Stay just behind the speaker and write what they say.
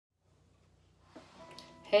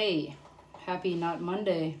Hey, happy not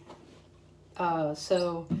Monday.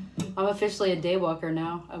 So I'm officially a day walker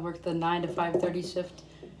now. I work the 9 to 5:30 shift,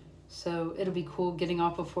 so it'll be cool getting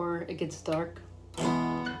off before it gets dark. But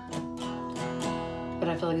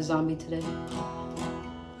I feel like a zombie today.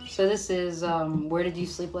 So this is Where Did You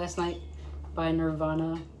Sleep Last Night by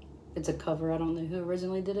Nirvana. It's a cover. I don't know who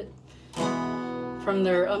originally did it. From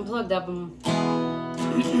their Unplugged album.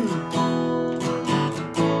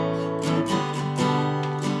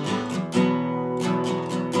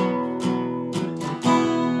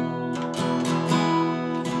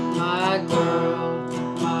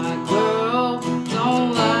 My girl,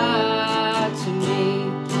 don't lie to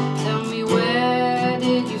me. Tell me, where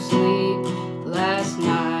did you sleep last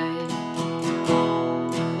night?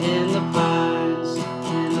 In the pines,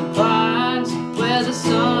 where the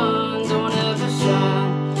sun don't ever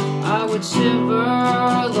shine. I would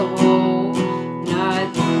shiver the whole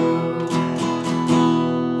night through.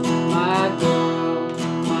 My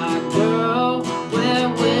girl, where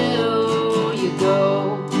will you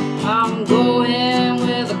go? I'm going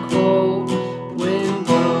where the cold wind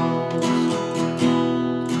blows.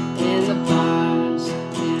 In the pines,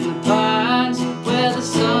 where the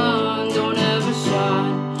sun don't ever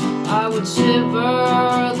shine. I would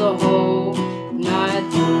shiver the whole night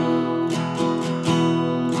through.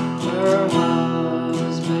 Her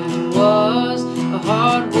husband was a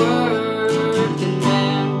hard-working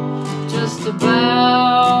man, just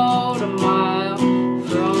about a mile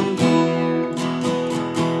from here.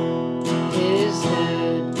 His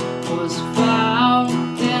head was found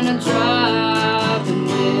in a driving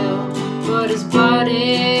wheel, but his body